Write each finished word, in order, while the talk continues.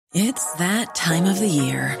It's that time of the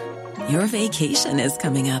year. Your vacation is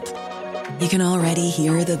coming up. You can already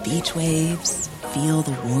hear the beach waves, feel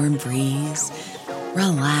the warm breeze,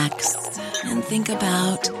 relax, and think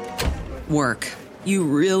about work. You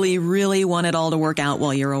really, really want it all to work out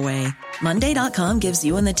while you're away. Monday.com gives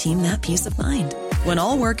you and the team that peace of mind. When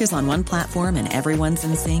all work is on one platform and everyone's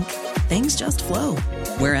in sync, things just flow.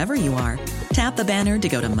 Wherever you are, tap the banner to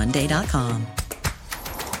go to Monday.com.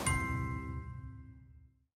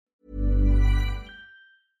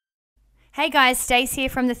 Hey guys, Stace here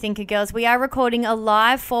from the Thinker Girls. We are recording a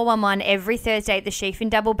live 411 every Thursday at the Sheaf in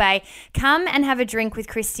Double Bay. Come and have a drink with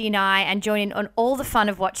Christy and I and join in on all the fun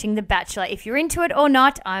of watching The Bachelor. If you're into it or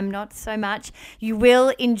not, I'm not so much. You will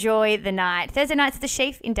enjoy the night. Thursday nights at the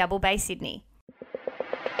Sheaf in Double Bay, Sydney.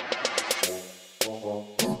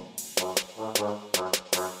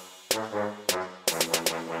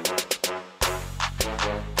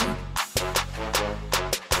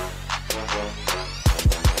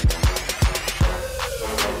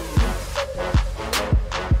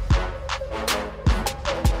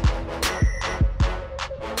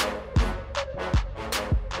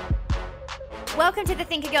 Welcome to the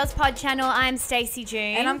Thinker Girls Pod channel. I'm Stacey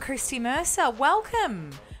June. And I'm Christy Mercer. Welcome.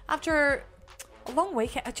 After a long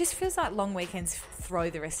weekend, it just feels like long weekends throw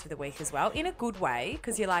the rest of the week as well, in a good way,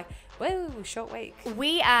 because you're like, whoa, short week.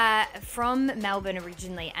 We are from Melbourne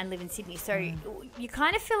originally and live in Sydney, so you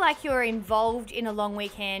kind of feel like you're involved in a long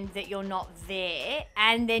weekend that you're not there,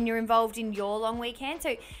 and then you're involved in your long weekend.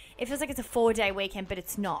 So it feels like it's a 4-day weekend, but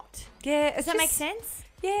it's not. Yeah. Does that make sense?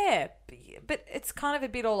 Yeah, but it's kind of a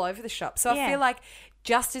bit all over the shop. So I feel like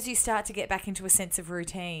just as you start to get back into a sense of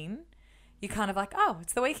routine, you're kind of like, oh,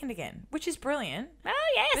 it's the weekend again, which is brilliant. Oh,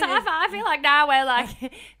 yes. I feel like now we're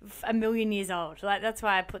like a million years old. Like that's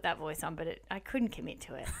why I put that voice on, but I couldn't commit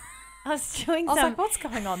to it. I was like, what's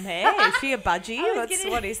going on there? Is she a budgie?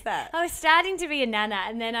 What is that? I was starting to be a nana,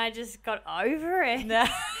 and then I just got over it. No.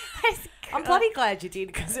 I'm bloody glad you did,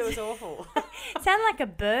 because it was awful. Sound like a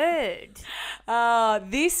bird.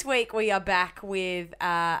 This week we are back with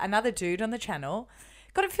another dude on the channel.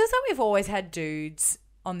 God, it feels like we've always had dudes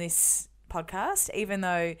on this podcast, even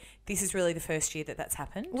though this is really the first year that that's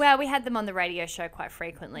happened. Well, we had them on the radio show quite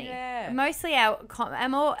frequently. Yeah. Mostly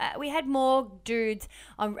we had more dudes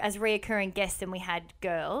as reoccurring guests than we had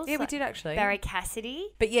girls. Yeah, we did actually. Barry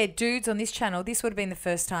Cassidy. But yeah, dudes on this channel, this would have been the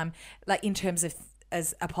first time, like in terms of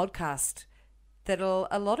as a podcast, that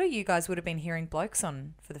a lot of you guys would have been hearing blokes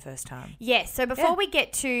on for the first time. Yes. So before we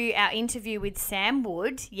get to our interview with Sam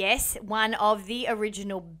Wood, yes, one of the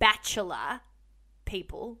original Bachelor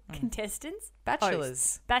people, contestants.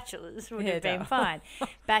 Bachelors would have been fine.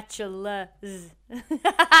 Bachelors.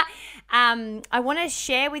 I want to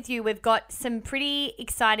share with you, we've got some pretty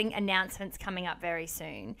exciting announcements coming up very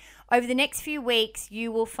soon. Over the next few weeks,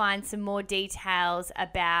 you will find some more details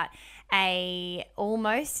about a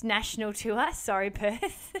almost national tour. Sorry,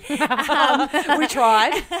 Perth. We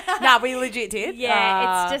tried. No, we legit did.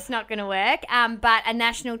 Yeah, it's just not going to work. But a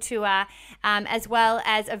national tour, as well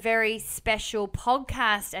as a very special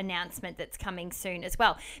podcast announcement that's coming soon as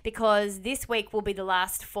well, because this week will be the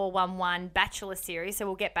last 411 Bachelor series. So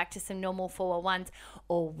we'll get back to some normal 411s,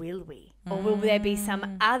 or will we? Or will there be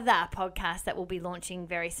some other podcast that will be launching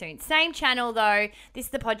very soon? Same channel though. This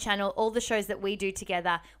is the Pod channel. All the shows that we do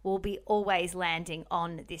together will be always landing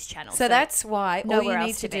on this channel. So that's why all you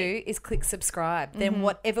need to be. do is click subscribe. Then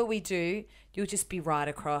whatever we do, you'll just be right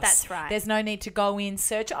across. That's right. There's no need to go in,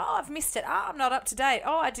 search, oh, I've missed it. Oh, I'm not up to date.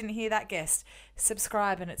 Oh, I didn't hear that guest.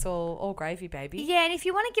 Subscribe and it's all gravy, baby. Yeah, and if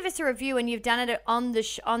you want to give us a review and you've done it on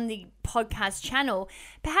the podcast channel,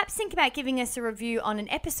 perhaps think about giving us a review on an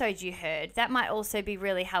episode you heard. That might also be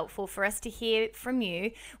really helpful for us to hear from you,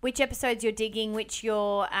 which episodes you're digging, which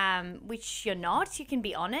you're not. You can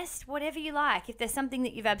be honest, whatever you like. If there's something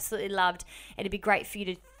that you've absolutely loved, it'd be great for you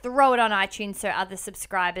to throw it on iTunes so other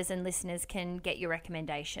subscribers and listeners can get your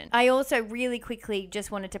recommendation. I also really quickly just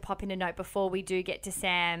wanted to pop in a note before we do get to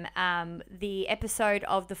Sam. The episode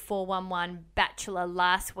of the 411 Bachelor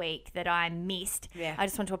last week that I missed. Yeah. I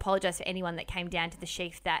just want to apologise for anyone that came down to the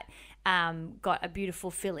Sheaf that got a beautiful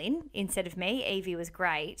fill-in instead of me. Evie was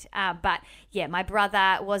great. But yeah, my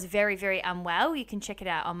brother was very, very unwell. You can check it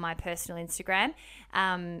out on my personal Instagram.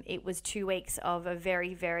 It was 2 weeks of a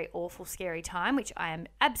very, very awful, scary time, which I am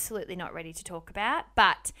absolutely not ready to talk about.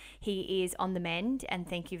 But he is on the mend, and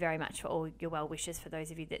thank you very much for all your well wishes for those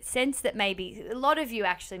of you that sense that maybe a lot of you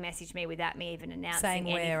actually messaged me without me even announcing saying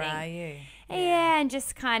anything. Where are you? Yeah, and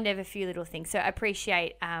just kind of a few little things. So I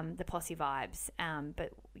appreciate the posse vibes.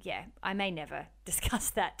 But I may never discuss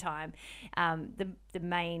that time. The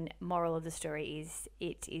main moral of the story is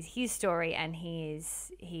it is his story, and he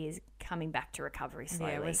is coming back to recovery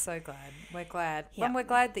slowly. Yeah, we're so glad. We're glad. Yep. And we're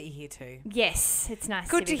glad that you're here too. Yes, it's nice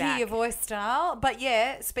Good to be to hear back. your voice, Style. But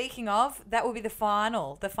yeah, speaking of, that will be the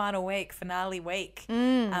final week, finale week.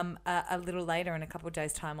 A little later in a couple of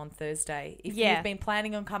days' time on Thursday. If you've been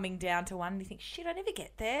planning on coming down to one and you think, shit, I never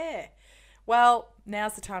get there. Well,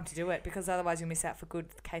 now's the time to do it, because otherwise you'll miss out for good.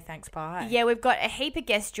 Okay, thanks, bye. Yeah, we've got a heap of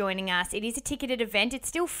guests joining us. It is a ticketed event. It's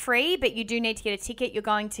still free, but you do need to get a ticket. You're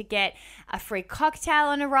going to get a free cocktail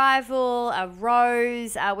on arrival, a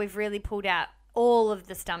rose. We've really pulled out all of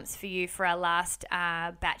the stumps for you for our last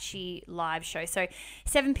Batchy live show. So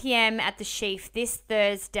 7 p.m. at the Sheaf this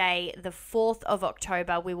Thursday, the 4th of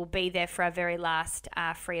October. We will be there for our very last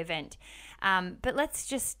free event. But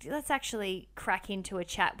let's actually crack into a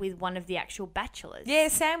chat with one of the actual bachelors. Yeah,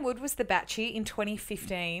 Sam Wood was the Batchy in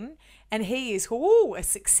 2015, and he is a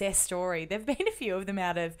success story. There've been a few of them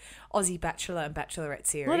out of Aussie Bachelor and Bachelorette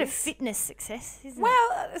series. A lot of fitness success, isn't it?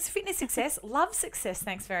 Well, it's fitness success, love success.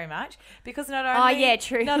 Thanks very much. Because not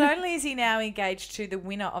only is he now engaged to the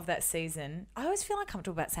winner of that season, I always feel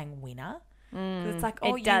uncomfortable about saying winner. Because it's like,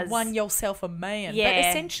 you won yourself a man. Yeah. But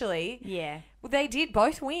essentially, well, they did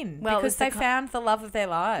both win because they found the love of their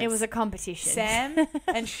lives. It was a competition. Sam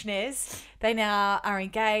and Shnez, they now are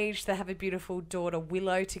engaged. They have a beautiful daughter,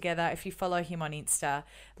 Willow, together. If you follow him on Insta,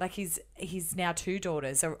 like he's now 2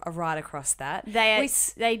 daughters are right across that.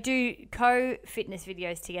 They do co-fitness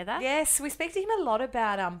videos together. Yes, we speak to him a lot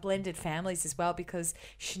about blended families as well, because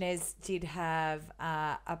Shnez did have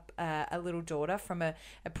a little daughter from a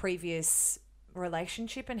previous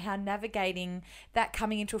relationship, and how navigating that,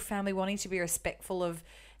 coming into a family, wanting to be respectful of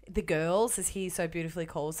the girls, as he so beautifully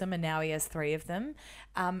calls them, and now he has 3 of them.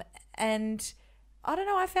 And I don't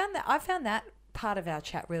know, I found that part of our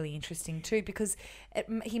chat really interesting too, because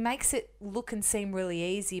he makes it look and seem really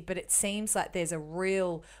easy, but it seems like there's a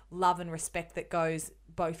real love and respect that goes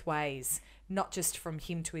both ways. Not just from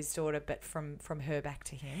him to his daughter, but from her back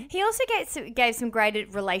to him. He also gave some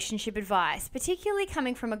great relationship advice, particularly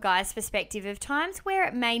coming from a guy's perspective, of times where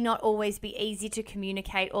it may not always be easy to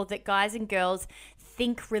communicate, or that guys and girls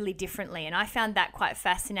think really differently. And I found that quite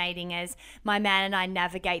fascinating as my man and I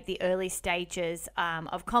navigate the early stages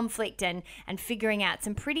of conflict and figuring out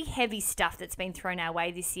some pretty heavy stuff that's been thrown our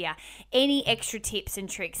way this year. Any extra tips and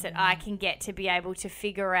tricks that I can get to be able to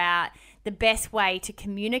figure out the best way to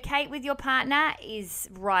communicate with your partner is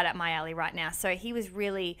right up my alley right now. So he was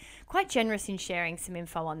really quite generous in sharing some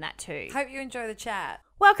info on that too. Hope you enjoy the chat.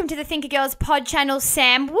 Welcome to the Thinker Girls pod channel,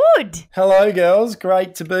 Sam Wood. Hello, girls.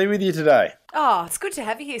 Great to be with you today. Oh, it's good to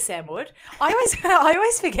have you here, Sam Wood. I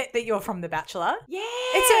always forget that you're from The Bachelor. Yeah.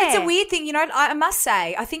 It's a weird thing. You know, I must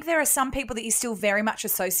say, I think there are some people that you still very much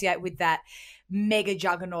associate with that mega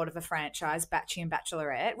juggernaut of a franchise, Batchy and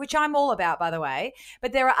Bachelorette, which I'm all about, by the way.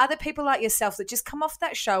 But there are other people like yourself that just come off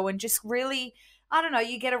that show and just really, I don't know,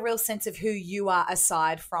 you get a real sense of who you are,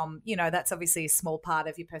 aside from, you know, that's obviously a small part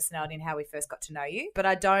of your personality and how we first got to know you. But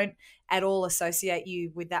I don't at all associate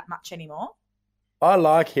you with that much anymore. I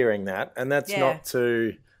like hearing that, and that's not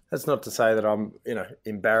to say that I'm,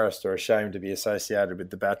 embarrassed or ashamed to be associated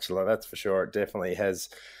with The Bachelor. That's for sure. It definitely has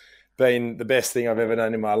been the best thing I've ever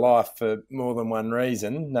done in my life for more than one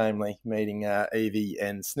reason, namely meeting Evie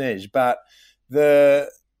and Snez. But at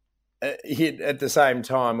the same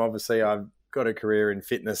time, obviously, I've got a career in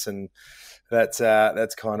fitness, and that's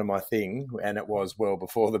kind of my thing. And it was well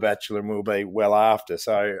before The Bachelor, and will be well after.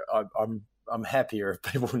 So I'm happier if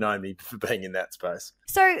people know me for being in that space.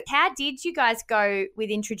 So how did you guys go with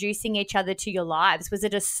introducing each other to your lives? Was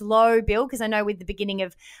it a slow build? Because I know with the beginning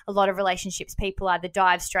of a lot of relationships, people either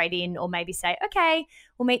dive straight in or maybe say, okay,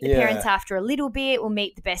 we'll meet the parents after a little bit. We'll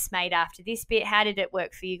meet the best mate after this bit. How did it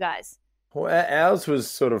work for you guys? Well, ours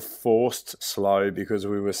was sort of forced slow because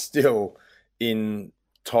we were still in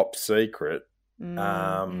top secret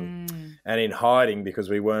and in hiding because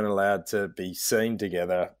we weren't allowed to be seen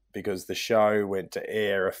together, because the show went to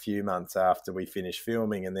air a few months after we finished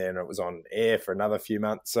filming, and then it was on air for another few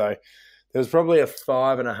months. So there was probably a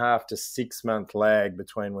 5.5 to 6 month lag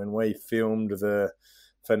between when we filmed the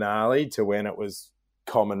finale to when it was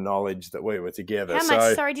common knowledge that we were together. How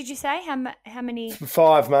much? Sorry, did you say how many?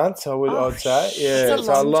 5 months, I'd say. Yeah, it's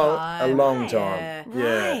a long time.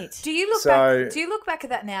 Yeah. Right. Do you look back at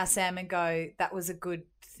that now, Sam, and go, that was a good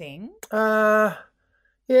thing?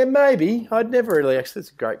 Yeah, maybe. I'd never really that's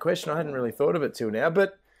a great question. I hadn't really thought of it till now,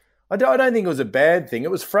 but I don't think it was a bad thing.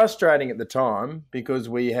 It was frustrating at the time because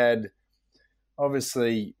we had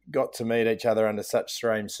obviously got to meet each other under such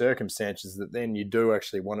strange circumstances that then you do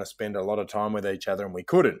actually want to spend a lot of time with each other, and we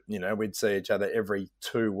couldn't. We'd see each other every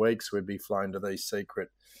 2 weeks. We'd be flown to these secret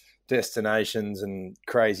destinations and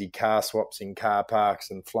crazy car swaps in car parks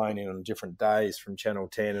and flown in on different days from Channel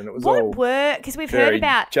 10, and it was because we've heard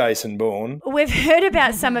about Jason Bourne. We've heard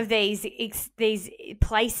about some of these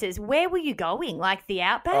places. Where were you going? Like the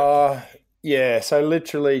Outback? Yeah, so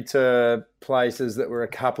literally to places that were a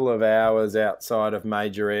couple of hours outside of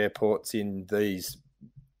major airports in these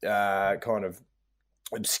kind of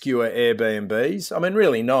obscure Airbnbs. I mean,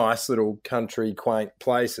 really nice little country quaint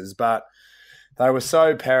places, but they were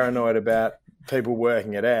so paranoid about people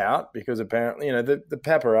working it out because apparently, the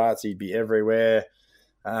paparazzi would be everywhere.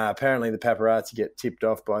 Apparently the paparazzi get tipped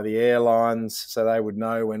off by the airlines, so they would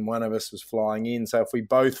know when one of us was flying in. So if we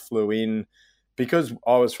both flew in, because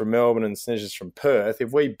I was from Melbourne and Snez is from Perth,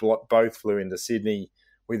 if we both flew into Sydney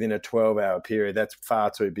within a 12-hour period, that's far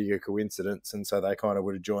too big a coincidence, and so they kind of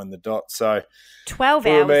would have joined the dots. So 12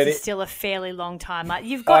 hours is still a fairly long time. Like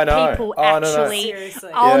you've got people actually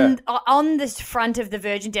on the front of the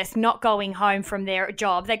Virgin desk not going home from their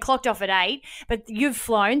job. They clocked off at 8, but you've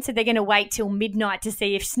flown, so they're going to wait till midnight to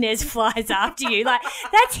see if Snez flies after you. Like,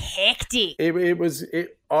 that's hectic.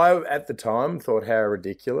 I, at the time, thought how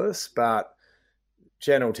ridiculous, but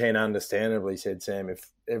Channel 10 understandably said, Sam, if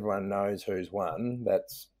everyone knows who's won,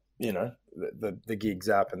 that's, the gig's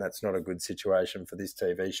up, and that's not a good situation for this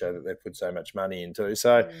TV show that they've put so much money into.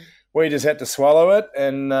 So we just had to swallow it,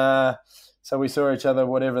 and so we saw each other,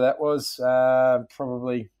 whatever that was,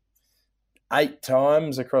 probably 8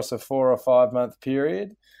 times across a 4 or 5 month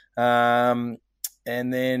period. And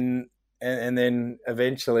then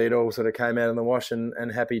eventually it all sort of came out in the wash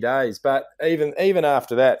and happy days. But even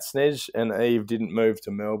after that, Snez and Eve didn't move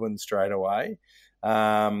to Melbourne straight away.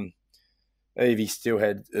 Evie still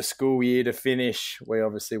had a school year to finish. We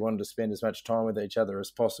obviously wanted to spend as much time with each other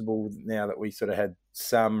as possible now that we sort of had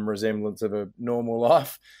some resemblance of a normal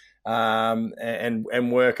life,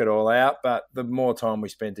 and work it all out. But the more time we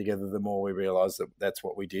spent together, the more we realised that that's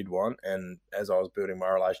what we did want. And as I was building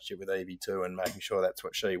my relationship with Evie too, and making sure that's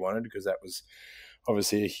what she wanted, because that was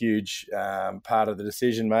obviously a huge part of the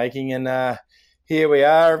decision making. And here we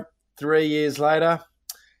are 3 years later,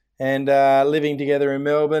 and living together in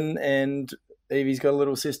Melbourne, and Evie's got a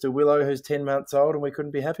little sister, Willow, who's 10 months old, and we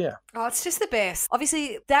couldn't be happier. Oh, it's just the best.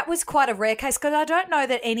 Obviously, that was quite a rare case, because I don't know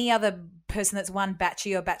that any other person that's won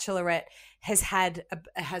Batchy or Bachelorette has had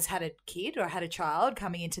a kid or had a child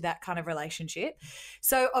coming into that kind of relationship.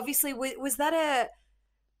 So obviously, was that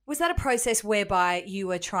a process whereby you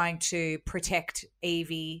were trying to protect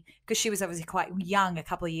Evie, because she was obviously quite young a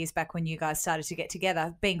couple of years back when you guys started to get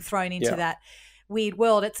together, being thrown into that weird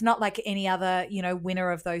world? It's not like any other,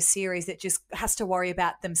 winner of those series that just has to worry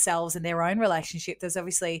about themselves and their own relationship. There's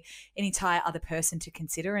obviously an entire other person to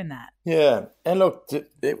consider in that. Yeah. And look,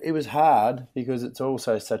 it was hard because it's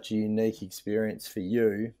also such a unique experience for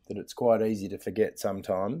you that it's quite easy to forget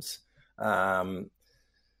sometimes.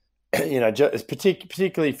 Just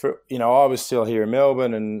particularly for, I was still here in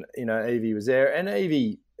Melbourne, and, Evie was there. And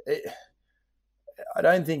Evie, I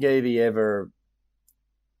don't think Evie ever,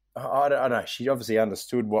 I don't know, she obviously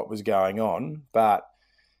understood what was going on, but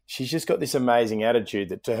she's just got this amazing attitude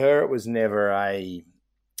that to her it was never a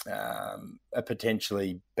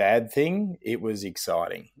potentially bad thing. It was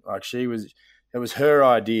exciting. Like it was her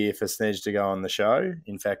idea for Snez to go on the show.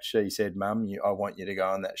 In fact, she said, Mum, I want you to go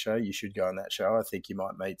on that show. You should go on that show. I think you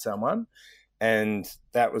might meet someone. And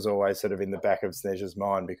that was always sort of in the back of Snez's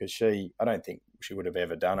mind, because I don't think she would have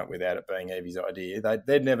ever done it without it being Evie's idea.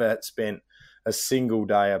 They'd never spent a single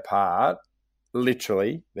day apart.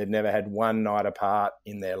 Literally, they'd never had one night apart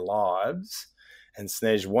in their lives. And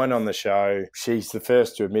Snez won on the show. She's the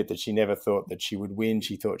first to admit that she never thought that she would win.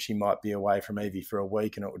 She thought she might be away from Evie for a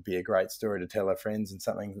week and it would be a great story to tell her friends and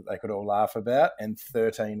something that they could all laugh about. And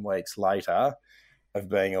 13 weeks later of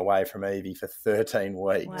being away from Evie for 13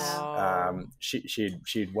 weeks, wow.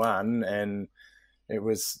 She'd won, and it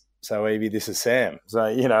was, so Evie, this is Sam. So,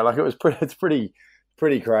 it's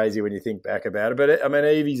pretty crazy when you think back about it. But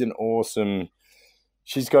Evie's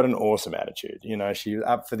she's got an awesome attitude. She was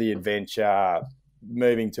up for the adventure.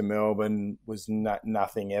 Moving to Melbourne was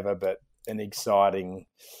nothing ever but an exciting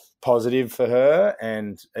positive for her.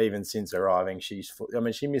 And even since arriving, she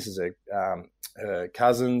misses her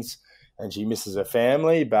cousins and she misses her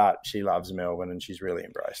family, but she loves Melbourne and she's really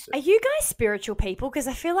embraced it. Are you guys spiritual people? Because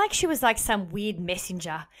I feel like she was like some weird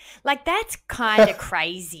messenger. Like, that's kind of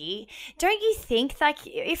crazy. Don't you think, like,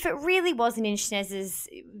 if it really wasn't in Snez's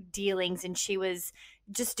dealings and she was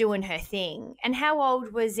just doing her thing. And how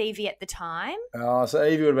old was Evie at the time? So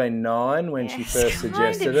Evie would have been 9 when she first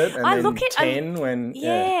suggested it, and then 10 when...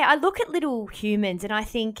 Yeah, I look at little humans and I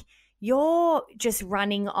think you're just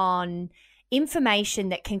running on information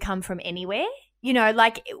that can come from anywhere. You know,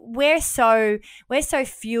 like we're so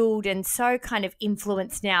fueled and so kind of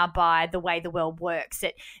influenced now by the way the world works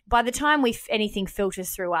that by the time anything filters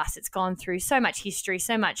through us, it's gone through so much history,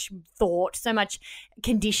 so much thought, so much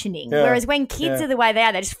conditioning. Yeah. Whereas when kids are the way they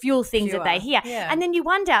are, they just fuel things that they hear. Yeah. And then you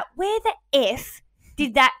wonder, where the F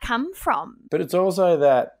did that come from? But it's also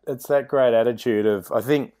that great attitude of, I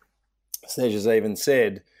think Sneja's even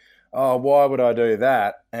said, oh, why would I do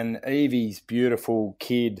that? And Evie's beautiful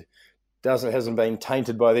kid hasn't been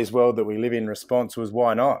tainted by this world that we live in. Response was,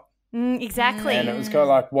 why not? Exactly. And it was kind of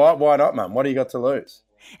like, why not, Mum? What do you got to lose?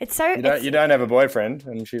 It's so you don't have a boyfriend.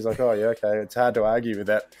 And she's like, oh yeah, okay. It's hard to argue with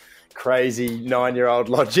that crazy 9-year-old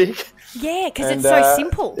logic. Yeah, because it's so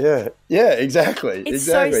simple. Yeah, exactly. It's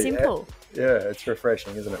so simple. Yeah, it's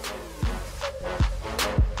refreshing, isn't it?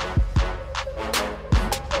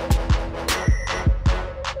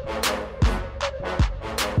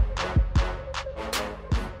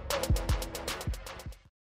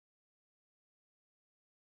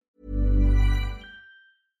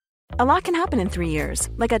 A lot can happen in 3 years,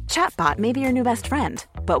 like a chatbot may be your new best friend.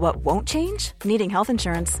 But what won't change? Needing health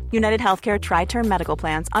insurance. United Healthcare Tri-Term Medical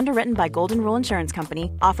Plans, underwritten by Golden Rule Insurance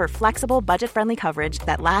Company, offer flexible, budget-friendly coverage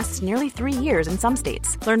that lasts nearly 3 years in some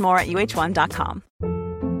states. Learn more at uh1.com.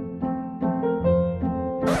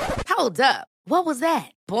 Hold up. What was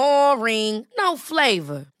that? Boring. No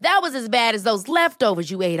flavor. That was as bad as those leftovers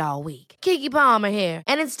you ate all week. Keke Palmer here.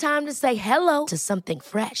 And it's time to say hello to something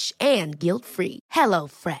fresh and guilt-free. Hello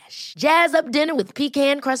Fresh. Jazz up dinner with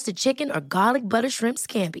pecan-crusted chicken or garlic butter shrimp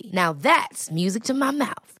scampi. Now that's music to my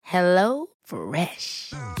mouth. Hello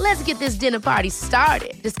Fresh. Let's get this dinner party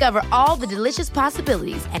started. Discover all the delicious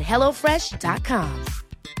possibilities at hellofresh.com.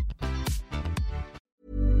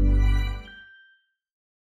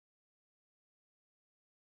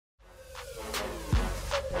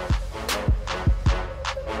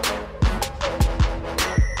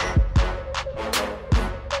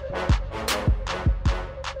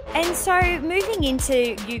 And so moving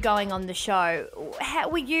into you going on the show, how,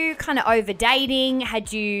 were you kind of over dating?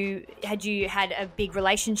 Had you had a big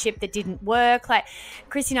relationship that didn't work? Like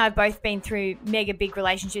Chrissy and I have both been through mega big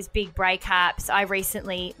relationships, big breakups. I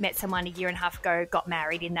recently met someone 1.5 years ago, got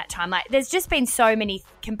married in that time. Like there's just been so many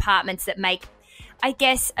compartments that make, I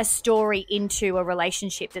guess, a story into a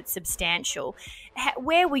relationship that's substantial.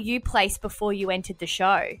 Where were you placed before you entered the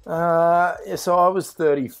show? So I was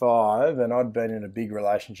 35 and I'd been in a big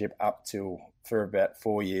relationship for about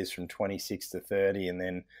 4 years, from 26 to 30, and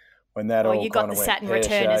then when that all you got the Saturn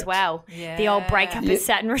return as well. Yeah. The old breakup is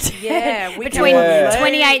Saturn return. Yeah, between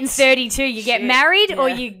 28 and 32, you get married or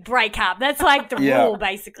you break up. That's like the rule,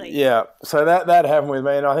 basically. Yeah. So that happened with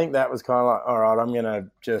me, and I think that was kind of like, all right, I'm going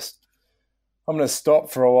to stop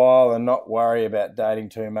for a while and not worry about dating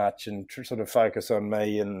too much and sort of focus on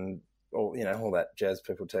me and all that jazz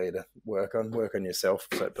people tell you to work on yourself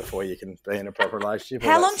before you can be in a proper relationship.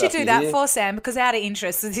 How long did you do that for, Sam? Because out of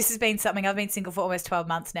interest, so this has been something, I've been single for almost 12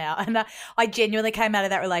 months now, and I genuinely came out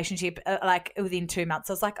of that relationship like within 2 months.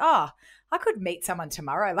 I was like, I could meet someone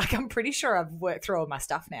tomorrow. Like, I'm pretty sure I've worked through all my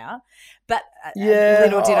stuff now. But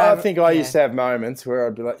I think I used to have moments where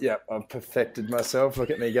I'd be like, I've perfected myself. Look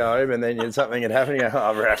at me go. And then something had happened. You go,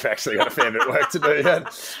 I've actually got a fair bit of work to do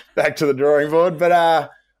yet. Back to the drawing board. But I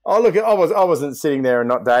wasn't sitting there and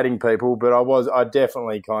not dating people, but I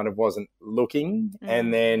definitely kind of wasn't looking.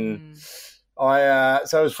 And then so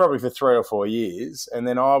it was probably for 3 or 4 years. And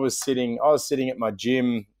then I was sitting at my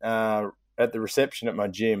gym, at the reception at my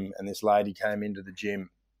gym, and this lady came into the gym.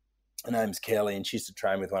 Her name's Kelly, and she used to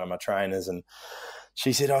train with one of my trainers, and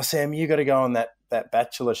she said, "Oh, Sam, you got to go on that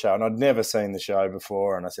Bachelor show." And I'd never seen the show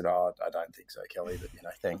before, and I said, "Oh, I don't think so, Kelly, but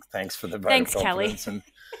thanks for the vote of confidence." Kelly. And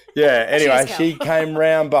anyway, she came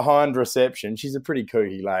round behind reception. She's a pretty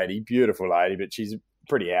kooky lady, beautiful lady, but she's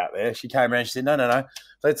pretty out there. She came around, she said, no,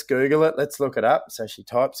 let's Google it, let's look it up. So she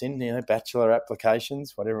types in, Bachelor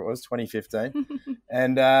applications, whatever it was, 2015,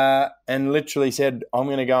 and literally said, "I'm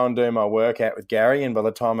going to go and do my workout with Gary, and by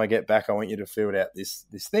the time I get back, I want you to fill out this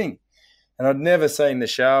thing." And I'd never seen the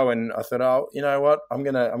show, and I thought, oh, you know what, I'm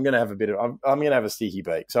gonna have I'm gonna have a sticky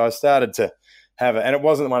beak. So I started to have it, and it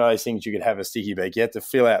wasn't one of those things you could have a sticky beak. You had to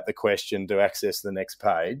fill out the question to access the next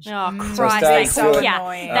page. Oh, Christ, they hook you.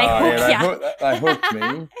 They hooked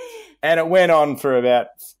me. And it went on for about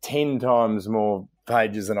 10 times more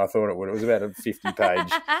pages than I thought it would. It was about a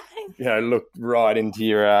 50-page, look right into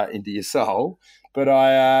your soul.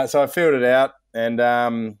 But so I filled it out,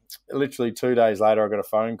 And literally 2 days later, I got a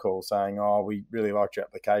phone call saying, "Oh, we really liked your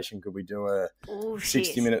application. Could we do a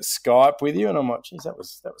 60-minute Skype with you?" And I'm like, "Geez, that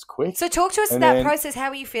was quick." So talk to us about that process. How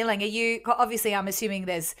are you feeling? Are you, obviously, I'm assuming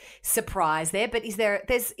there's surprise there, but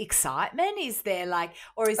there's excitement? Is there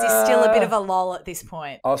or is this still a bit of a lull at this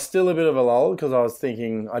point? I was still a bit of a lull because I was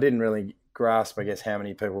thinking I didn't really grasp, I guess, how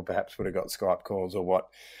many people perhaps would have got Skype calls or what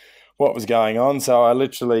was going on. So I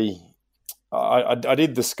literally, I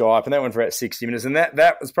did the Skype, and that went for about 60 minutes. And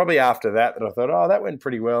that was probably after that I thought, oh, that went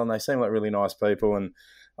pretty well, and they seemed like really nice people. And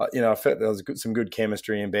I felt there was some good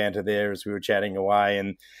chemistry and banter there as we were chatting away.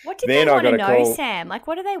 And what did they want to know, Sam?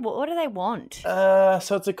 What do they want?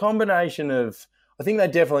 So it's a combination of, I think they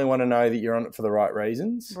definitely want to know that you're on it for the right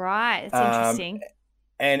reasons. Right, that's interesting.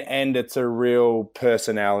 And it's a real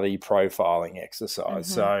personality profiling exercise.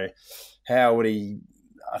 Mm-hmm. So how would he,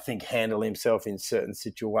 I think, handle himself in certain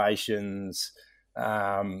situations?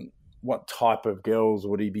 What type of girls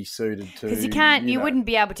would he be suited to? Because you wouldn't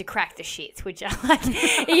be able to crack the shits, would you?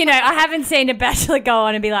 I haven't seen a bachelor go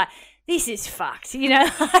on and be like, this is fucked, No,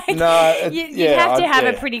 you'd have to have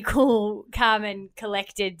a pretty cool, calm and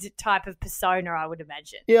collected type of persona, I would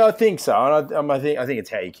imagine. Yeah, I think so. And I think it's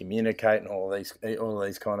how you communicate and all of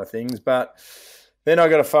these kind of things. But then I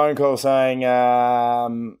got a phone call saying,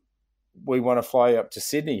 we want to fly you up to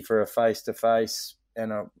Sydney for a face-to-face.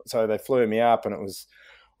 And so they flew me up, and it was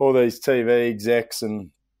all these TV execs and,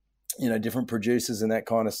 different producers and that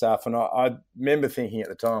kind of stuff. And I remember thinking at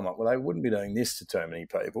the time, well, they wouldn't be doing this to too many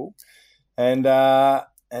people. And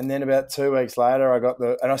then about 2 weeks later,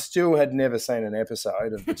 and I still had never seen an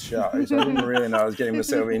episode of the show, so I didn't really know what I was getting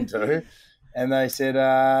myself into. And they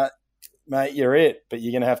said, mate, you're it, but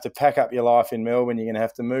you're going to have to pack up your life in Melbourne. You're going to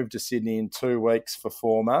have to move to Sydney in 2 weeks for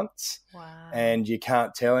 4 months. Wow. And you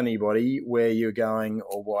can't tell anybody where you're going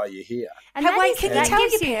or why you're here. And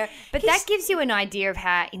that gives you an idea of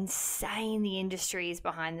how insane the industry is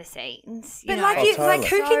behind the scenes. But who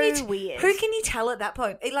can you tell at that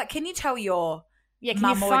point? Can you tell your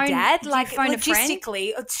mum or dad?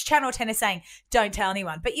 Logistically, Channel 10 is saying, don't tell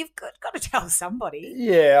anyone, but you've got to tell somebody.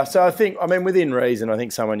 Yeah, so within reason, I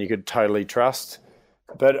think someone you could totally trust.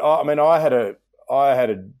 But I had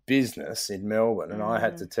a business in Melbourne, and I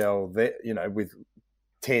had to tell that, with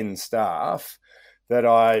 10 staff, that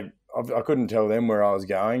I couldn't tell them where I was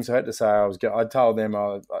going, so I had to say I told them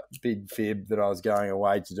a big fib that I was going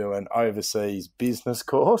away to do an overseas business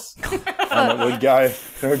course, and it would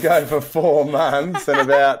go for 4 months. And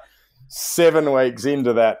about 7 weeks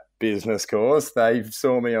into that business course, they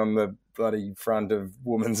saw me on the bloody front of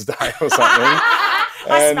Women's Day or something.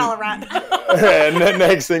 I smell a rat. And the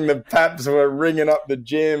next thing, the paps were ringing up the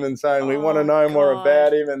gym and saying, we want to know more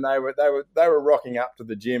about him. And they were rocking up to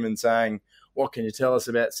the gym and saying, what can you tell us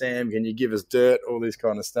about Sam? Can you give us dirt? All this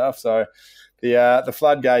kind of stuff. So the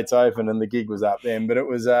floodgates opened and the gig was up then. But it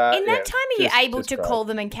was in that time, are you able to call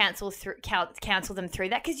them and counsel them through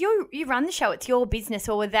that? Because you run the show, it's your business,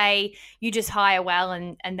 or were you just hire well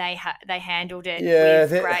and they handled it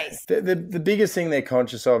with grace? The biggest thing they're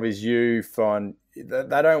conscious of is you find that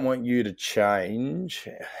they don't want you to change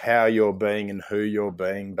how you're being and who you're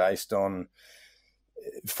being based on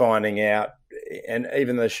finding out. And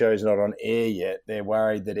even though the show's not on air yet, they're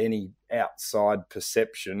worried that any outside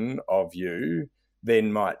perception of you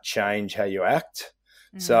then might change how you act.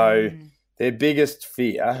 So their biggest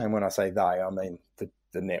fear, and when I say they, I mean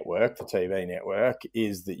the network, the TV network,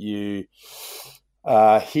 is that you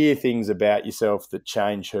hear things about yourself that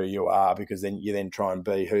change who you are, because then you try and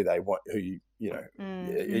be who they want, who you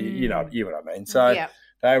know what I mean. So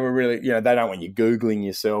they were really, they don't want you Googling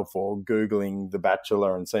yourself or Googling The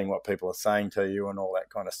Bachelor and seeing what people are saying to you and all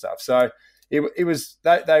that kind of stuff. So it was,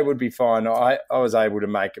 they would be fine. I was able to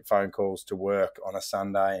make phone calls to work on a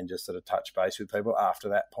Sunday and just sort of touch base with people after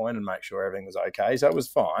that point and make sure everything was okay. So it was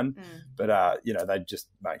fine. But, they just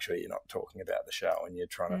make sure you're not talking about the show and you're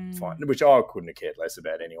trying to find, which I couldn't have cared less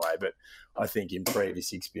about anyway. But I think in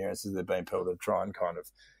previous experiences, there have been people that try and kind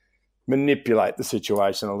of manipulate the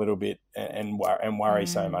situation a little bit and worry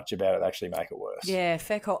so much about it, actually make it worse. Yeah,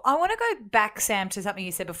 fair call. I want to go back, Sam, to something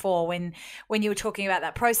you said before when you were talking about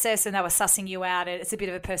that process and they were sussing you out. It's a bit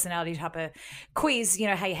of a personality type of quiz,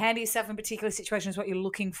 how you handle yourself in particular situations, what you're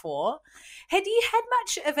looking for. Had you had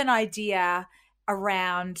much of an idea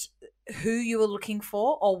around who you were looking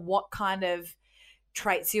for or what kind of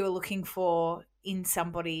traits you were looking for in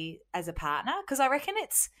somebody as a partner? Because I reckon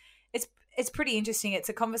it's pretty interesting. It's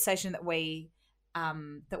a conversation that we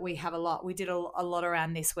have a lot. We did a lot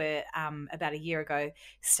around this where about a year ago,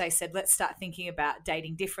 Stace said, let's start thinking about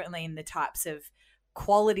dating differently and the types of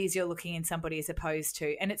qualities you're looking in somebody as opposed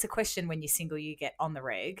to, and it's a question when you're single you get on the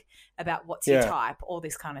reg about what's your type, all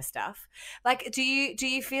this kind of stuff. Like, do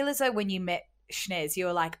you feel as though when you met Shnez, you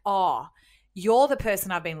were like, oh, you're the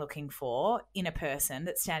person I've been looking for in a person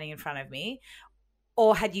that's standing in front of me?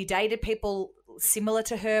 Or had you dated people similar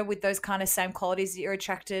to her with those kind of same qualities that you're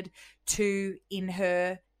attracted to in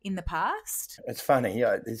her in the past? It's funny.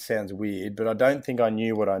 Yeah, it sounds weird, but I don't think I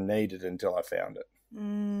knew what I needed until I found it.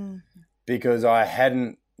 Because I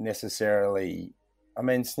hadn't necessarily. I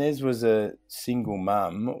mean, Snez was a single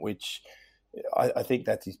mum, which I think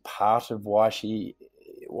that is part of why she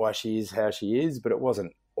is how she is, but it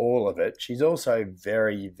wasn't all of it. She's also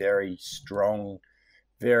very, very strong,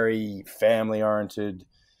 very family oriented,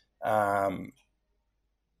 kind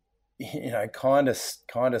of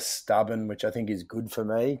stubborn, which I think is good for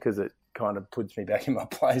me because it kind of puts me back in my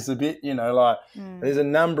place a bit. There's a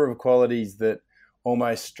number of qualities that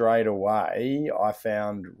almost straight away I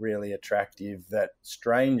found really attractive that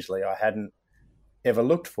strangely I hadn't ever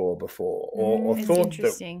looked for before or thought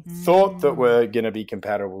that were going to be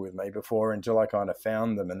compatible with me before until I kind of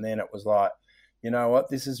found them. And then it was like, you know what,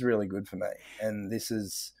 this is really good for me. And this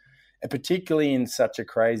is, particularly in such a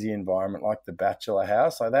crazy environment like the Bachelor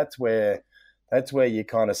House, so that's where you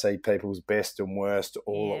kind of see people's best and worst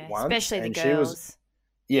all at once. Especially the girls.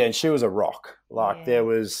 And she was a rock. There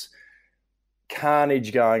was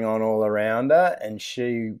carnage going on all around her, and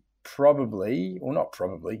she she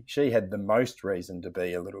had the most reason to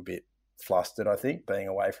be a little bit flustered, I think, being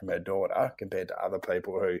away from her daughter compared to other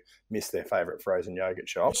people who miss their favourite frozen yogurt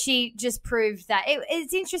shop. She just proved that.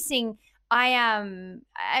 It's interesting. I'm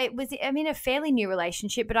in a fairly new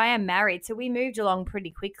relationship, but I am married, so we moved along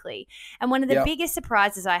pretty quickly. And one of the biggest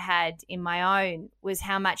surprises I had in my own was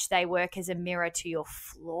how much they work as a mirror to your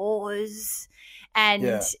flaws, and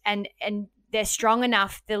they're strong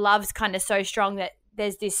enough. The love's kind of so strong that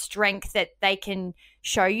there's this strength that they can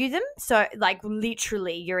show you them. So, like,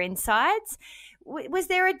 literally your insides. Was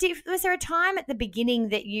there a time at the beginning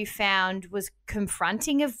that you found was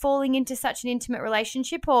confronting of falling into such an intimate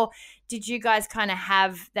relationship, or did you guys kind of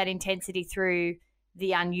have that intensity through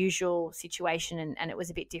the unusual situation and it was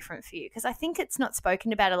a bit different for you? Because I think it's not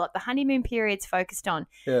spoken about a lot. The honeymoon period's focused on,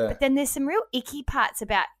 but then there's some real icky parts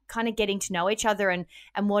about kind of getting to know each other and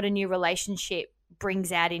what a new relationship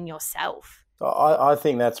brings out in yourself. I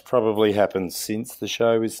think that's probably happened since the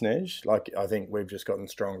show with Snez. Like, I think we've just gotten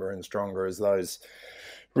stronger and stronger as those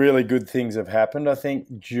really good things have happened. I think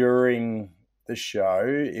during the show,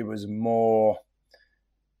 it was more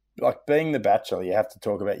like being the Bachelor, you have to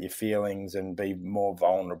talk about your feelings and be more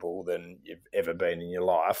vulnerable than you've ever been in your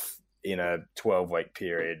life in a 12-week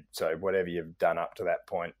period. So whatever you've done up to that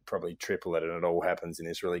point, probably triple it, and it all happens in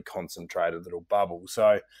this really concentrated little bubble.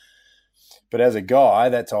 So, but as a guy,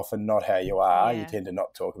 that's often not how you are. You tend to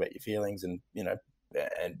not talk about your feelings and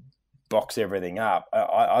box everything up.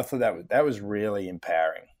 I thought that was really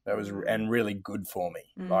empowering. That was and really good for me.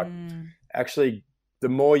 Like, actually, the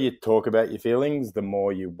more you talk about your feelings, the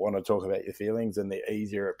more you want to talk about your feelings, and the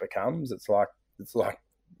easier it becomes. It's like the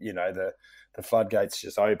floodgates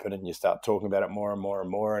just open, and you start talking about it more and more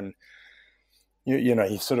and more, and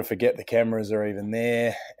you sort of forget the cameras are even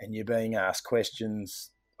there, and you're being asked questions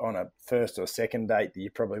on a first or second date that you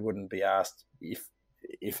probably wouldn't be asked if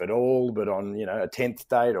at all, but on a 10th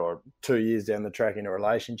date or 2 years down the track in a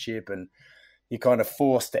relationship, and you're kind of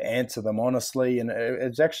forced to answer them honestly. And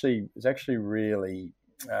it's actually really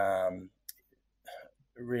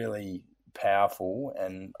really powerful.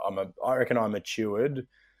 And I reckon I matured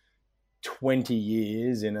 20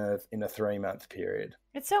 years in a 3-month period.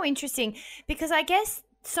 It's so interesting because I guess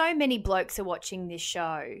so many blokes are watching this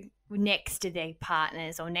show next to their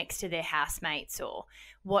partners or next to their housemates or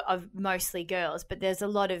mostly girls, but there's a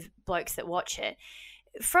lot of blokes that watch it.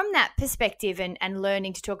 From that perspective and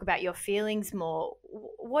learning to talk about your feelings more,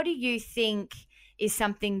 what do you think is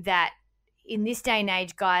something that in this day and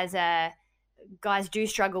age guys do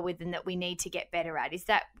struggle with and that we need to get better at? Is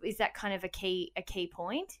that kind of a key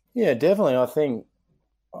point? Yeah, definitely. I think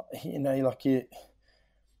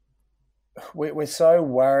we're so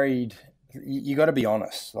worried. You got to be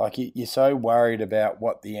honest. Like, you're so worried about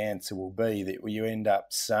what the answer will be that you end up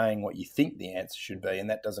saying what you think the answer should be, and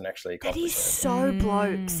that doesn't actually accomplish it. That is so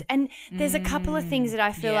blokes. And there's a couple of things that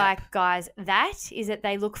I feel like guys, that is that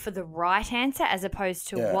they look for the right answer as opposed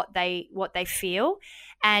to what they feel.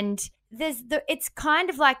 And it's kind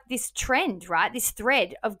of like this trend, right? This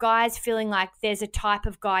thread of guys feeling like there's a type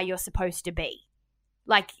of guy you're supposed to be.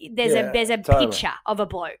 Like there's a totally. picture of a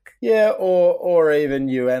bloke. Yeah, or even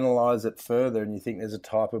you analyse it further and you think there's a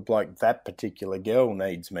type of bloke that particular girl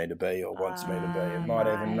needs me to be or wants me to be. It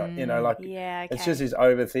might even not, like Yeah, okay. it's just this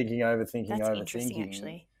overthinking. That's interesting,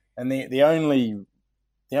 actually. And the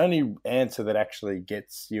only answer that actually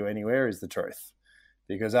gets you anywhere is the truth.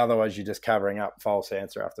 Because otherwise you're just covering up false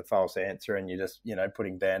answer after false answer and you're just,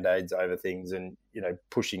 putting Band-Aids over things and,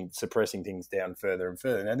 suppressing things down further and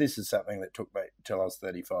further. Now, this is something that took me till I was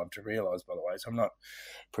 35 to realise, by the way. So I'm not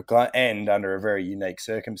and under a very unique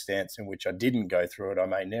circumstance in which I didn't go through it, I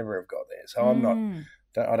may never have got there. So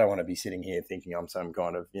I don't want to be sitting here thinking I'm some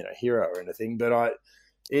kind of, hero or anything. But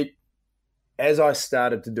as I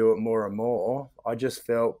started to do it more and more, I just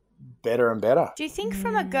felt better and better. Do you think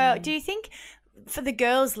for the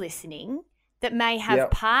girls listening that may have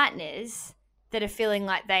partners that are feeling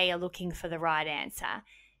like they are looking for the right answer,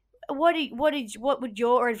 what would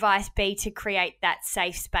your advice be to create that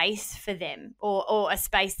safe space for them, or a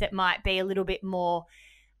space that might be a little bit more,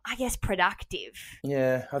 I guess, productive?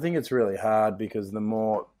 Yeah, I think it's really hard because the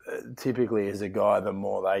more, typically as a guy, the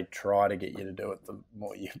more they try to get you to do it, the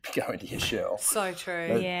more you go into your shell. So true.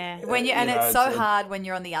 But, yeah. It's so hard when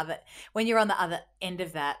you're on the other end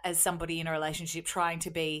of that as somebody in a relationship trying to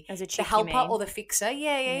be As a the chick, helper you mean? or the fixer.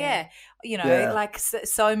 Yeah. Yeah. Like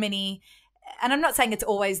so many, and I'm not saying it's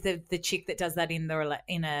always the chick that does that in a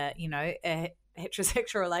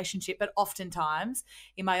heterosexual relationship, but oftentimes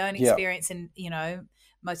in my own experience and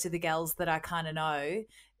most of the girls that I kind of know,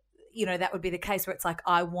 that would be the case where it's like,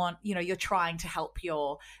 I want, you're trying to help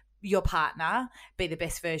your partner be the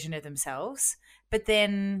best version of themselves. But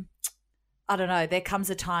then, I don't know, there comes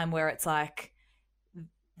a time where it's like,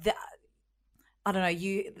 they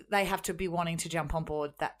have to be wanting to jump on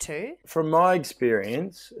board that too. From my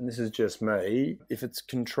experience, and this is just me, if it's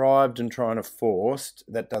contrived and trying to forced,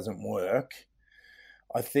 that doesn't work.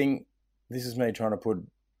 I think this is me trying to put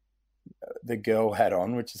the girl hat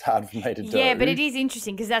on, which is hard for me to do. Yeah, but it is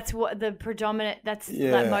interesting because that's what the predominant,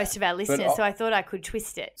 like most of our listeners. So I thought I could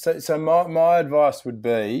twist it. So my advice would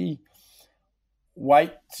be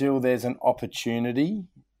wait till there's an opportunity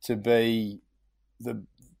to be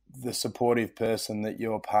the supportive person that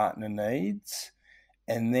your partner needs.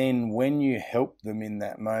 And then when you help them in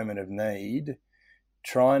that moment of need,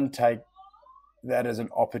 try and take that as an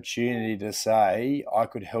opportunity to say, I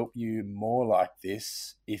could help you more like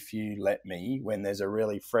this if you let me, when there's a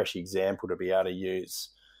really fresh example to be able to use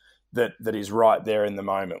that is right there in the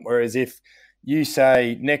moment. Whereas if you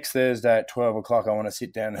say next Thursday at 12 o'clock, I want to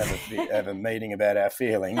sit down and have a meeting about our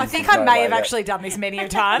feelings. I think I may have actually done this many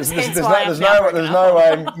times. There's no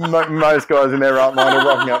way most guys in their right mind are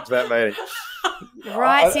rocking up to that meeting.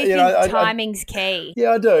 Right, so you think timing's key.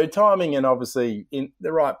 Yeah, I do. Timing and obviously in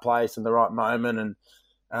the right place and the right moment and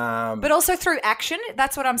but also through action.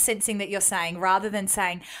 That's what I'm sensing that you're saying, rather than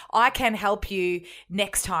saying, I can help you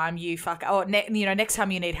next time you next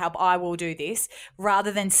time you need help, I will do this,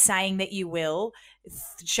 rather than saying that you will,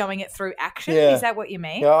 showing it through action. Yeah. Is that what you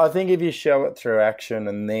mean? Yeah, I think if you show it through action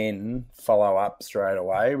and then follow up straight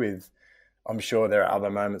away with, I'm sure there are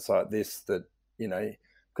other moments like this that,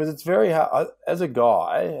 because it's very hard. As a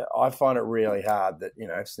guy, I find it really hard that,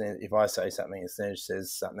 if I say something and Snesh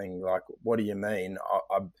says something like, what do you mean?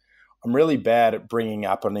 I'm really bad at bringing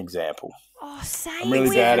up an example. Oh, same. I'm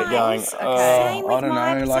really bad at going, same I with don't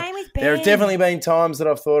Mike, know. Like, same with Ben. there have definitely been times that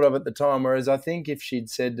I've thought of at the time, whereas I think if she'd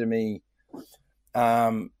said to me,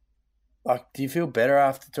 like, do you feel better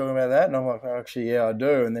after talking about that? And I'm like, oh, actually, yeah, I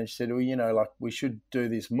do. And then she said, well, like, we should do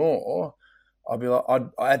this more. I'd be like,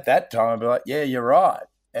 at that time, I'd be like, yeah, you're right.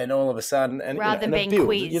 And all of a sudden, rather than being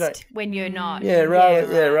quizzed when you're not. Yeah,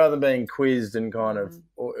 rather than being quizzed and kind of,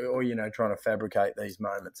 or trying to fabricate these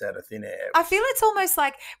moments out of thin air. I feel it's almost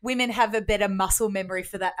like women have a better muscle memory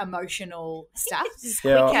for that emotional stuff.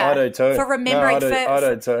 Yeah, I do too. For remembering, I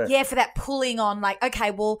do too. Yeah, for that pulling on, like,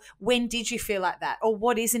 okay, well, when did you feel like that? Or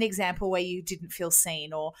what is an example where you didn't feel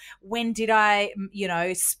seen? Or when did I,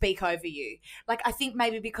 speak over you? Like, I think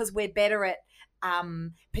maybe because we're better at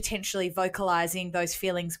potentially vocalizing those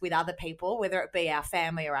feelings with other people, whether it be our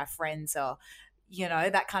family or our friends or,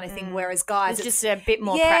 that kind of thing. Whereas guys, it's just a bit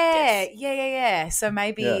more practice. Yeah. So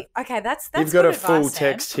maybe, okay, that's you've got good a full advice,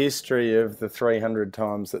 text history of the 300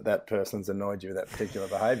 times that person's annoyed you with that particular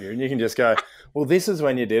behaviour. And you can just go, well, this is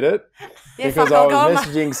when you did it. Because I was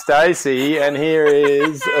messaging Stacey and here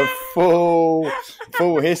is a full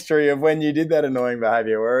history of when you did that annoying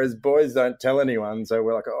behaviour. Whereas boys don't tell anyone. So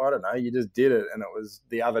we're like, oh, I don't know, you just did it and it was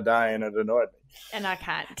the other day and it annoyed me. And I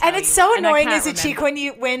can't tell And it's you, so and I annoying can't as a chick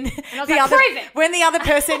remember. when was the like, other "Prove it." when the other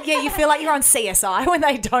person, you feel like you're on CSI when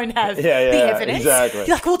they don't have the evidence. exactly.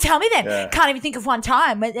 You're like, well, tell me then. Yeah. Can't even think of one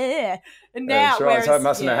time. And now, That's right. So it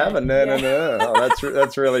mustn't have happened. No. Oh,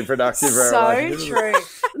 that's really productive. for our So relationship, isn't it?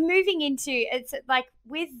 true. Moving into, it's like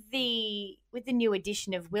with the new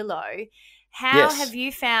edition of Willow, how Yes. have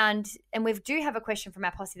you found, and we do have a question from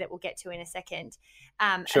our posse that we'll get to in a second,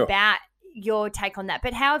 Sure. about your take on that.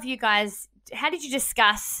 But how did you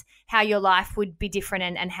discuss how your life would be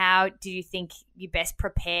different, and how do you think you best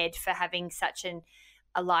prepared for having such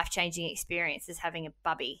a life-changing experience as having a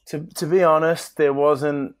bubby? To be honest, there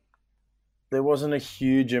wasn't a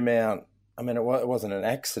huge amount. I mean, it wasn't an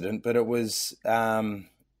accident, but it was.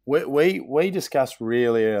 We discussed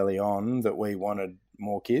really early on that we wanted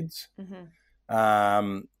more kids. Mm-hmm.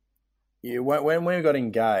 When we got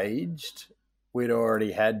engaged, we'd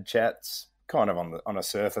already had chats, kind of on a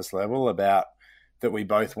surface level, about that we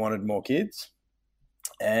both wanted more kids,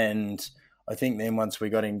 and I think then once we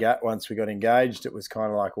got engaged, it was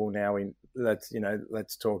kind of like, well, now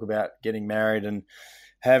let's talk about getting married and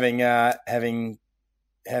having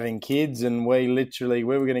kids. And we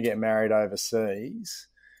were going to get married overseas,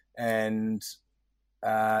 and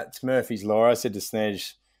it's Murphy's Law. I said to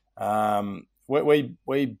Snedge,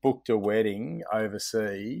 we booked a wedding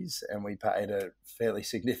overseas, and we paid a fairly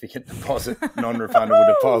significant deposit,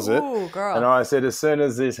 non-refundable deposit. Ooh, girl. And I said, as soon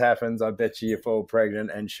as this happens, I bet you fall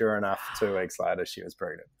pregnant. And sure enough, 2 weeks later, she was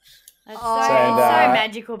pregnant. That's Oh. so And,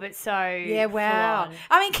 magical, but so Yeah, wow. full on.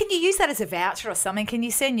 I mean, can you use that as a voucher or something? Can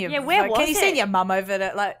you send your where was Can you send it? your mum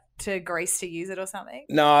over to Greece to use it or something?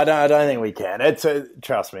 No, I don't think we can.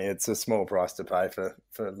 Trust me, it's a small price to pay for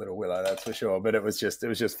little Willow, that's for sure. But it was just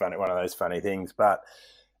funny, one of those funny things. But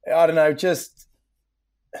I don't know, just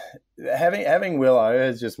having Willow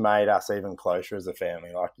has just made us even closer as a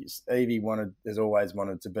family. Like Evie has always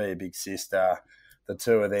wanted to be a big sister. The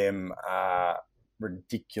two of them are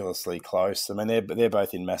ridiculously close. I mean, they're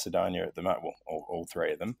both in Macedonia at the moment. Well, all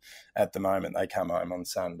three of them at the moment. They come home on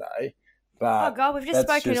Sunday. But Oh God, we've just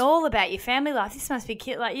that's spoken just- all about your family life. This must be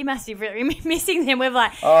cute. Like, you must be really missing them. We're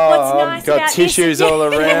like, Oh, what's nice I've got about tissues this? all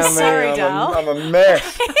around me. Sorry, doll. I'm a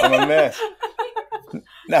mess. I'm a mess.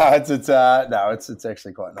 No, it's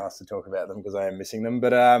actually quite nice to talk about them because I am missing them.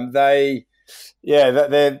 But they're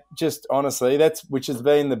just honestly which has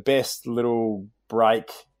been the best little break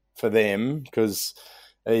for them, because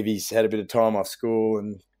Evie's had a bit of time off school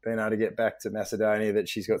and been able to get back to Macedonia that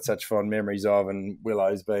she's got such fond memories of, and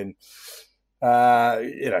Willow's been.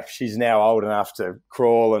 She's now old enough to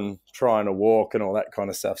crawl and trying to walk and all that kind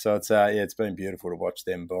of stuff. So it's been beautiful to watch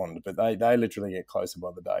them bond. But they literally get closer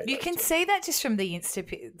by the day. You can see that just from the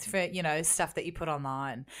stuff that you put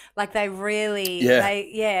online. Like they really,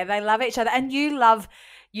 they love each other, and you love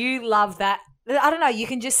that. I don't know. You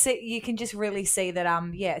can just really see that.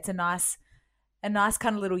 It's a nice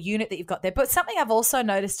kind of little unit that you've got there. But something I've also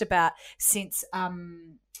noticed about since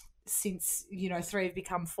 3 have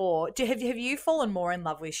become 4. Have you fallen more in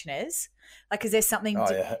love with Shnez? Like, is there something?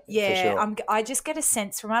 Oh, yeah, for sure. I just get a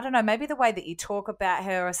sense from, I don't know, maybe the way that you talk about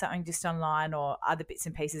her or something just online, or other bits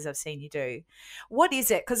and pieces I've seen you do. What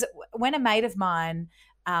is it? Because when a mate of mine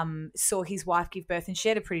saw his wife give birth, and she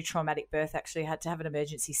had a pretty traumatic birth, actually had to have an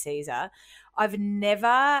emergency Caesar. I've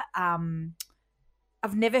never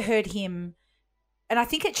heard him, and I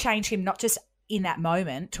think it changed him, not just in that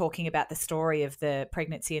moment talking about the story of the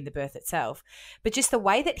pregnancy and the birth itself, but just the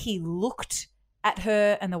way that he looked at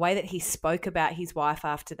her and the way that he spoke about his wife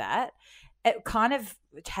after that, it kind of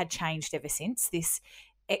had changed ever since, this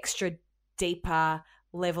extra deeper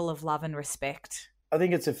level of love and respect. I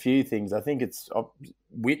think it's a few things. I think it's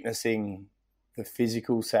witnessing the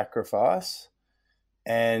physical sacrifice,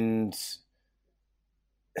 and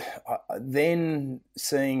then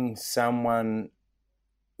seeing someone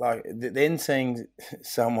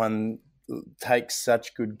take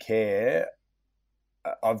such good care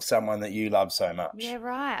of someone that you love so much. Yeah,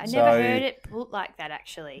 right. I never heard it put like that,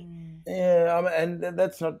 actually. Yeah, and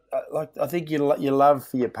that's not I think your love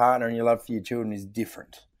for your partner and your love for your children is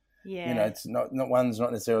different. Yeah. It's not one's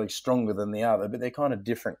not necessarily stronger than the other, but they're kind of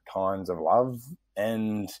different kinds of love,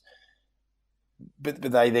 but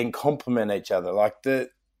they then complement each other. Like the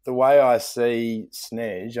way I see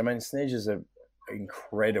Snedge, I mean, Snedge is an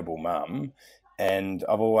incredible mum, and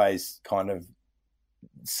I've always kind of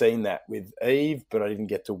seen that with Eve, but I didn't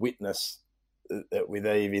get to witness it with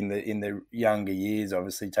Eve in the younger years,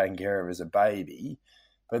 obviously taking care of her as a baby.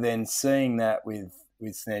 But then seeing that with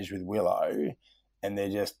Snedge, with Willow, and they're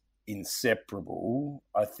just inseparable,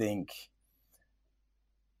 I think,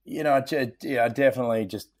 definitely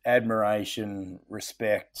just admiration,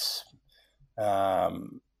 respect,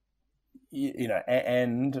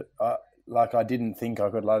 Like, I didn't think I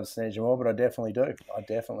could love Snedge more, but I definitely do.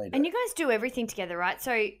 And you guys do everything together, right?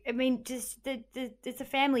 So, I mean, just it's a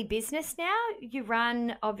family business now. You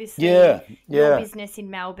run, obviously, your business in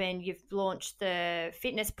Melbourne. You've launched the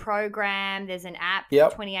fitness program. There's an app, the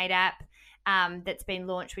 28 app, that's been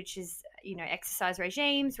launched, which is, exercise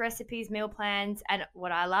regimes, recipes, meal plans, and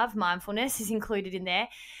what I love, mindfulness is included in there.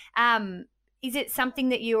 Is it something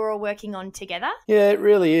that you are all working on together? Yeah, it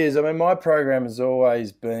really is. I mean, my program has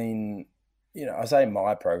always been, I say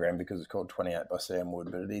my program because it's called 28 by Sam Wood,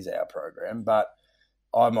 but it is our program. But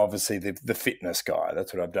I'm obviously the fitness guy.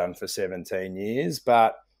 That's what I've done for 17 years.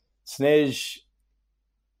 But Snedge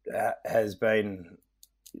has been,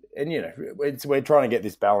 and, we're trying to get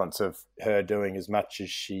this balance of her doing as much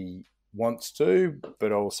as she wants to,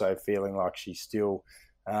 but also feeling like she's still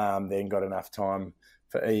then got enough time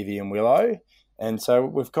for Evie and Willow. And so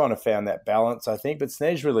we've kind of found that balance, I think. But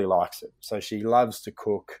Snedge really likes it. So she loves to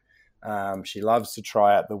cook. She loves to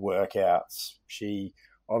try out the workouts. She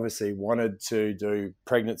obviously wanted to do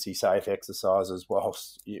pregnancy-safe exercises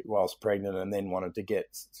whilst pregnant, and then wanted to get,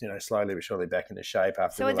 slowly but surely back into shape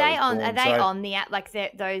after. So are they on the app? Like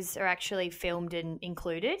those are actually filmed and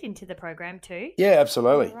included into the program too? Yeah,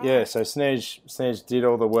 absolutely. Right. Yeah. So Snedge did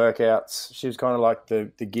all the workouts. She was kind of like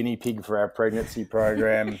the guinea pig for our pregnancy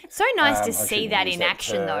program. So nice to see that in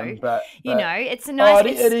action, though. But it's a nice.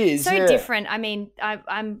 It is so different. I mean,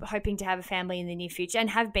 I'm hoping to have a family in the near future and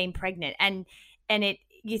have been pregnant, and it.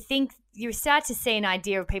 You start to see an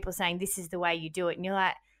idea of people saying this is the way you do it, and you're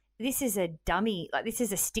like, this is a dummy, like this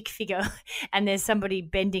is a stick figure, and there's somebody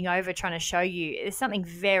bending over trying to show you. There's something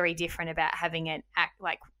very different about having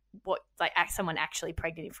someone actually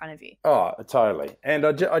pregnant in front of you. Oh, totally. And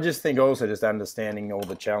I just think also just understanding all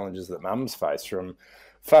the challenges that mums face, from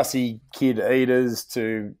fussy kid eaters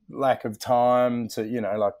to lack of time to,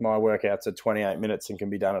 like my workouts are 28 minutes and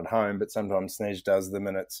can be done at home, but sometimes Snedge does them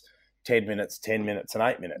and it's 10 minutes, and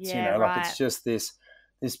 8 minutes, right. It's just this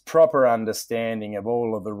proper understanding of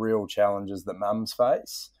all of the real challenges that mums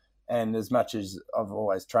face. And as much as I've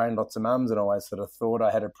always trained lots of mums and always sort of thought I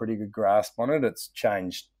had a pretty good grasp on it, it's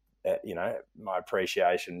changed, my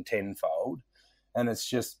appreciation tenfold. And it's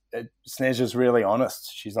just, Snedge is really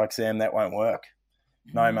honest. She's like, Sam, that won't work.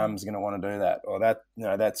 No mum's going to want to do that, or that,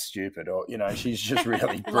 that's stupid, or, she's just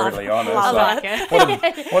really brutally honest.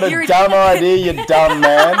 What a dumb idea, you dumb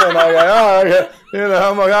man. And I go, oh, okay.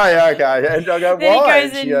 I'm like, oh, yeah, okay. And I go, then why?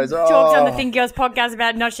 He goes and talks on the Think Girls podcast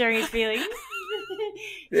about not sharing his feelings.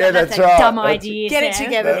 Yeah, that's right. Dumb idea. Get it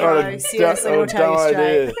together, bro. Seriously, we'll tell you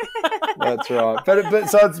straight. That's right. But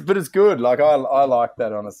it's good. Like I like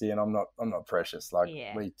that honesty, and I'm not precious. Like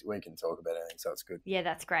we can talk about anything, so it's good. Yeah,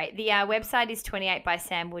 that's great. The website is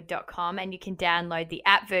 28bysamwood.com, and you can download the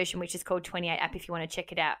app version, which is called 28 app, if you want to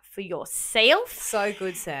check it out for yourself. So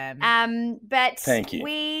good, Sam. But thank you.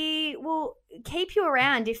 We will keep you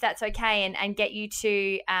around if that's okay, and get you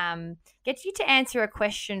to answer a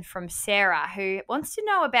question from Sarah, who wants to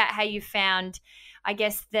know about how you found, I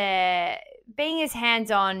guess, the being as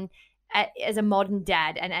hands-on as a modern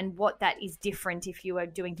dad, and what that is different if you were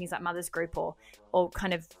doing things like Mother's Group or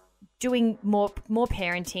kind of doing more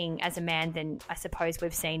parenting as a man than I suppose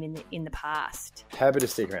we've seen in the past. Happy to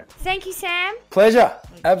stick around. Thank you, Sam. Pleasure.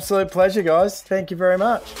 Absolute pleasure, guys. Thank you very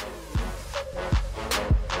much.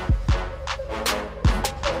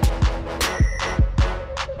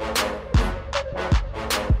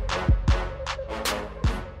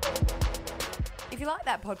 If you like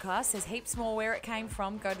that podcast, there's heaps more where it came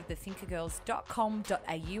from. Go to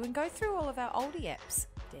thethinkergirls.com.au and go through all of our oldie apps.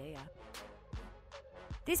 There ya.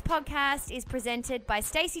 This podcast is presented by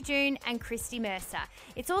Stacey June and Christy Mercer.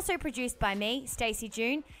 It's also produced by me, Stacey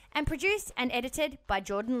June, and produced and edited by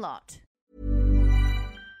Jordan Lott.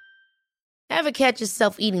 Ever catch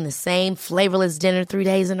yourself eating the same flavorless dinner 3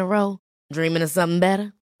 days in a row? Dreaming of something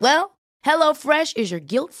better? Well, HelloFresh is your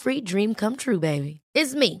guilt-free dream come true, baby.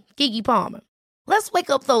 It's me, Keke Palmer. Let's wake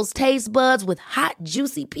up those taste buds with hot,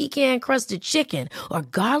 juicy pecan-crusted chicken or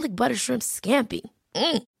garlic butter shrimp scampi.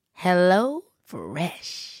 Hello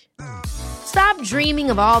Fresh. Stop dreaming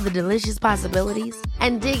of all the delicious possibilities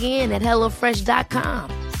and dig in at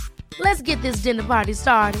HelloFresh.com. Let's get this dinner party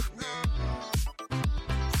started.